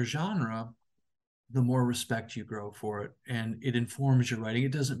particular genre, the more respect you grow for it, and it informs your writing.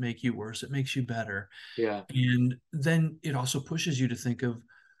 It doesn't make you worse, it makes you better. And then it also pushes you to think of,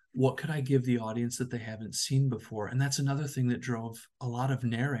 what could I give the audience that they haven't seen before? And that's another thing that drove a lot of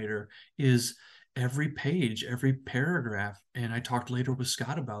Narrator, is every page, every paragraph. And I talked later with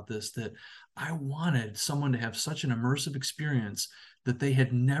Scott about this, that I wanted someone to have such an immersive experience that they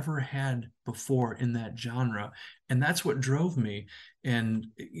had never had before in that genre. And that's what drove me. And,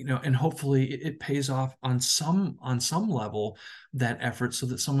 and hopefully it pays off on some level, that effort, so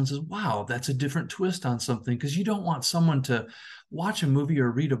that someone says, wow, that's a different twist on something. Because you don't want someone to watch a movie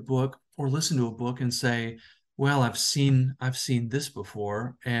or read a book or listen to a book and say, well, I've seen this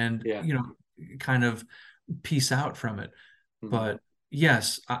before, and kind of peace out from it. But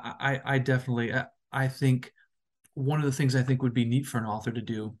yes, I definitely, I think one of the things I think would be neat for an author to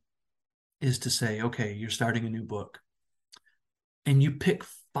do is to say, okay, you're starting a new book, and you pick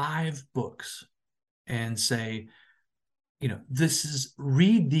 5 books and say,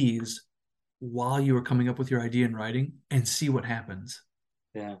 read these while you are coming up with your idea in writing, and see what happens.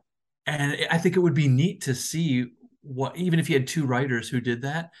 Yeah. And I think it would be neat to see what, even if you had 2 writers who did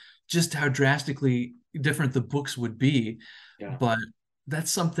that, just how drastically different the books would be. Yeah. But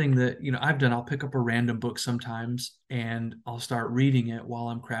that's something that, I've done. I'll pick up a random book sometimes and I'll start reading it while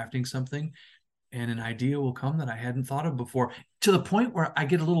I'm crafting something. And an idea will come that I hadn't thought of before, to the point where I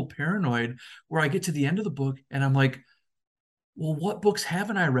get a little paranoid, where I get to the end of the book and I'm like, well, what books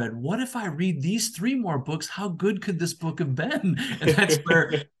haven't I read? What if I read these 3 more books? How good could this book have been? And that's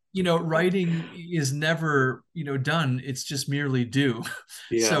where, writing is never, done. It's just merely due.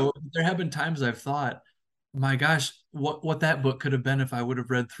 Yeah. So there have been times I've thought, my gosh, what that book could have been if I would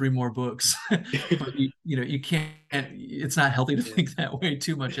have read 3 more books. But you can't, it's not healthy to think that way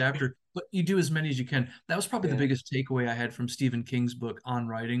too much after, but you do as many as you can. That was probably the biggest takeaway I had from Stephen King's book On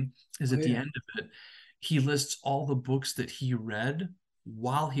Writing, is at the end of it, he lists all the books that he read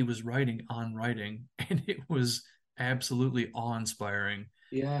while he was writing On Writing, and it was absolutely awe-inspiring.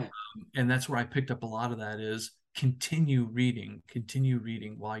 Yeah. And that's where I picked up a lot of that, is continue reading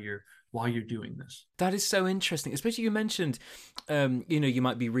while you're doing this. That is so interesting, especially you mentioned, you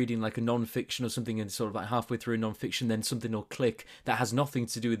might be reading like a non-fiction or something, and sort of like halfway through a non-fiction, then something will click that has nothing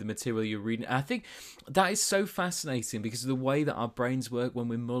to do with the material you're reading. And I think that is so fascinating because of the way that our brains work when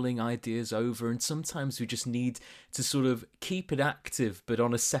we're mulling ideas over, and sometimes we just need to sort of keep it active, but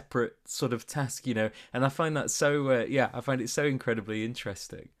on a separate sort of task, and I find that so, I find it so incredibly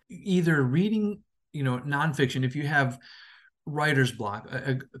interesting. Either reading, nonfiction, if you have writer's block,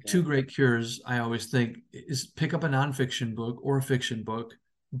 2 great cures, I always think, is pick up a nonfiction book or a fiction book.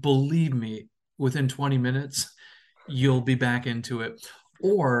 Believe me, within 20 minutes, you'll be back into it.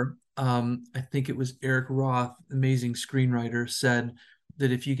 Or I think it was Eric Roth, amazing screenwriter, said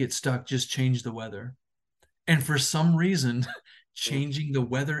that if you get stuck, just change the weather. And for some reason, changing the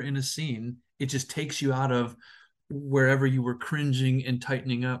weather in a scene, it just takes you out of wherever you were cringing and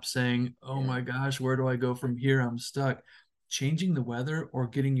tightening up, saying, oh my gosh, where do I go from here? I'm stuck. Changing the weather or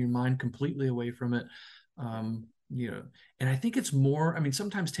getting your mind completely away from it. And I think it's more,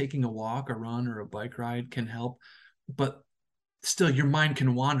 sometimes taking a walk, a run, or a bike ride can help, but still your mind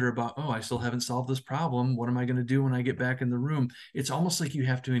can wander about, oh, I still haven't solved this problem. What am I going to do when I get back in the room? It's almost like you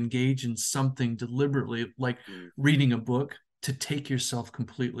have to engage in something deliberately, like reading a book, to take yourself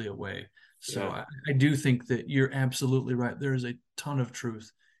completely away. So I do think that you're absolutely right. There is a ton of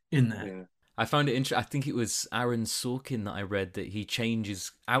truth in that. Yeah. I found it interesting. I think it was Aaron Sorkin that I read that he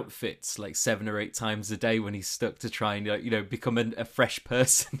changes outfits like 7 or 8 times a day when he's stuck, to try and become a fresh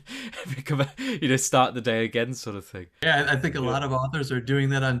person, start the day again, sort of thing. Yeah, I think a lot of authors are doing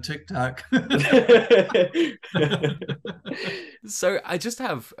that on TikTok. So I just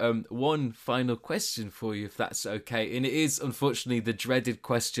have one final question for you, if that's okay, and it is unfortunately the dreaded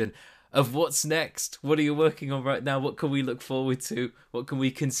question of what's next. What are you working on right now? What can we look forward to? What can we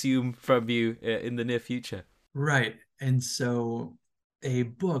consume from you in the near future? Right. And so a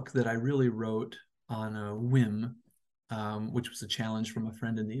book that I really wrote on a whim, which was a challenge from a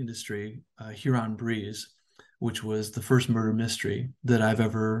friend in the industry, Huron Breeze, which was the first murder mystery that I've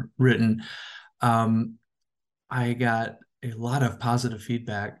ever written. I got a lot of positive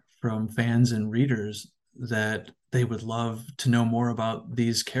feedback from fans and readers that they would love to know more about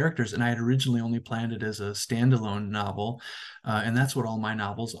these characters. And I had originally only planned it as a standalone novel. And that's what all my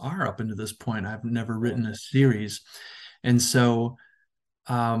novels are up until this point. I've never written a series. And so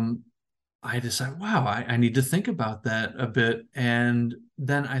I decided, wow, I need to think about that a bit. And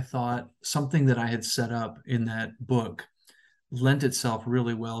then I thought something that I had set up in that book lent itself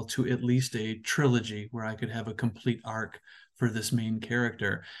really well to at least a trilogy where I could have a complete arc for this main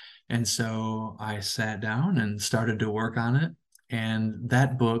character. And so I sat down and started to work on it. And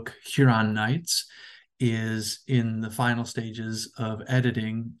that book, Huron Nights, is in the final stages of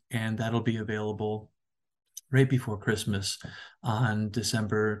editing, and that'll be available right before Christmas on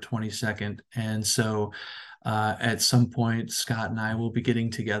December 22nd. And so at some point, Scott and I will be getting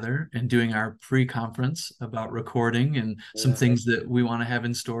together and doing our pre-conference about recording and some things that we want to have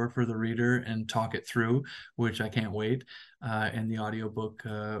in store for the reader and talk it through, which I can't wait. And the audiobook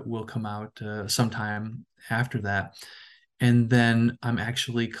will come out sometime after that. And then I'm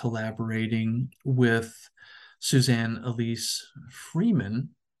actually collaborating with Suzanne Elise Freeman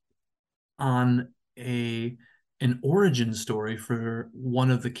on an origin story for one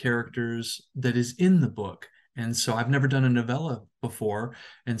of the characters that is in the book. And so I've never done a novella before.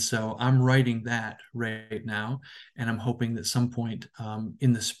 And so I'm writing that right now. And I'm hoping that some point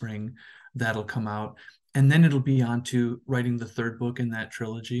in the spring that'll come out. And then it'll be on to writing the third book in that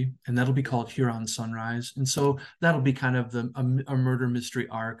trilogy. And that'll be called Huron Sunrise. And so that'll be kind of a murder mystery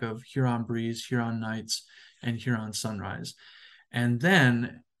arc of Huron Breeze, Huron Nights, and Huron Sunrise. And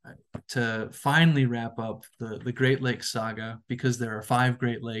then to finally wrap up the Great Lakes saga, because there are 5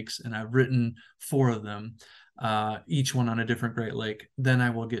 Great Lakes and I've written 4 of them, each one on a different Great Lake, then I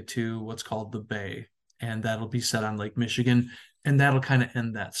will get to what's called the Bay, and that'll be set on Lake Michigan, and that'll kind of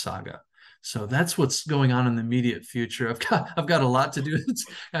end that saga. So that's what's going on in the immediate future. I've got a lot to do.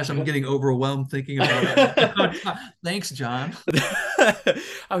 Gosh, I'm getting overwhelmed thinking about it. Thanks, John.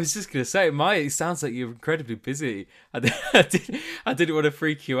 I was just going to say, it sounds like you're incredibly busy. I didn't want to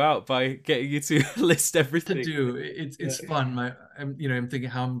freak you out by getting you to list everything. To do it's fun. I'm thinking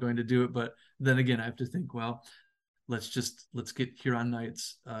how I'm going to do it, but then again, I have to think, well, let's get Huron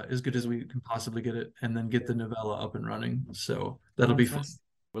Nights as good as we can possibly get it, and then get the novella up and running. So that'll be fun.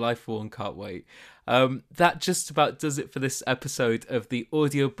 Well, I for one can't wait. That just about does it for this episode of the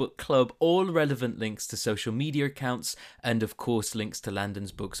Audiobook Club. All relevant links to social media accounts and, of course, links to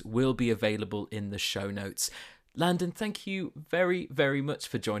Landon's books will be available in the show notes. Landon, thank you very, very much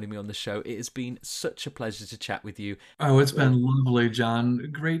for joining me on the show. It has been such a pleasure to chat with you. Oh, it's been lovely,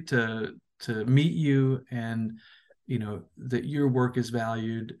 John. Great to meet you, and that your work is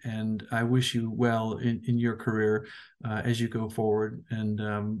valued, and I wish you well in your career as you go forward. And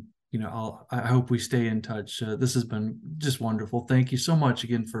I hope we stay in touch. This has been just wonderful. Thank you so much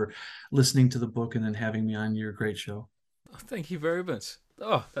again for listening to the book and then having me on your great show. Thank you very much.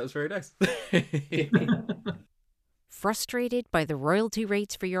 Oh, that was very nice. Frustrated by the royalty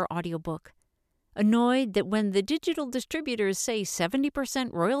rates for your audiobook? Annoyed that when the digital distributors say 70%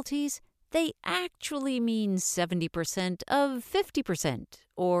 royalties, they actually mean 70% of 50%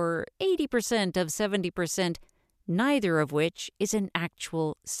 or 80% of 70%, neither of which is an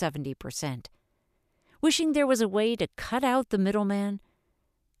actual 70%. Wishing there was a way to cut out the middleman?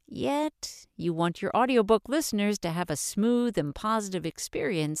 Yet, you want your audiobook listeners to have a smooth and positive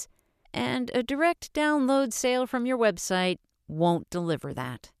experience, and a direct download sale from your website won't deliver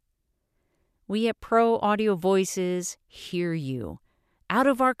that. We at Pro Audio Voices hear you. Out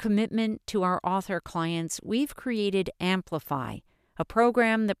of our commitment to our author clients, we've created Amplify, a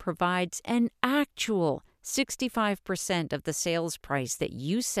program that provides an actual 65% of the sales price that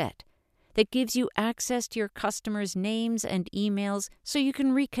you set, that gives you access to your customers' names and emails so you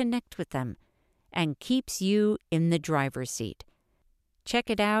can reconnect with them, and keeps you in the driver's seat. Check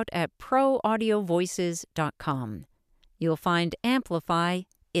it out at proaudiovoices.com. You'll find Amplify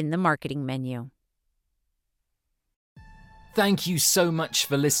in the marketing menu. Thank you so much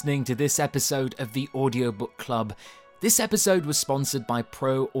for listening to this episode of the Audiobook Club. This episode was sponsored by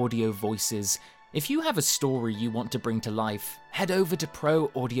Pro Audio Voices. If you have a story you want to bring to life, head over to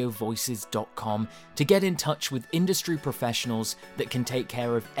proaudiovoices.com to get in touch with industry professionals that can take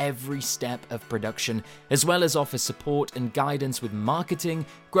care of every step of production, as well as offer support and guidance with marketing,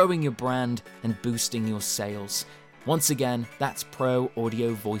 growing your brand, and boosting your sales. Once again, that's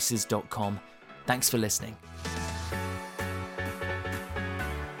proaudiovoices.com. Thanks for listening.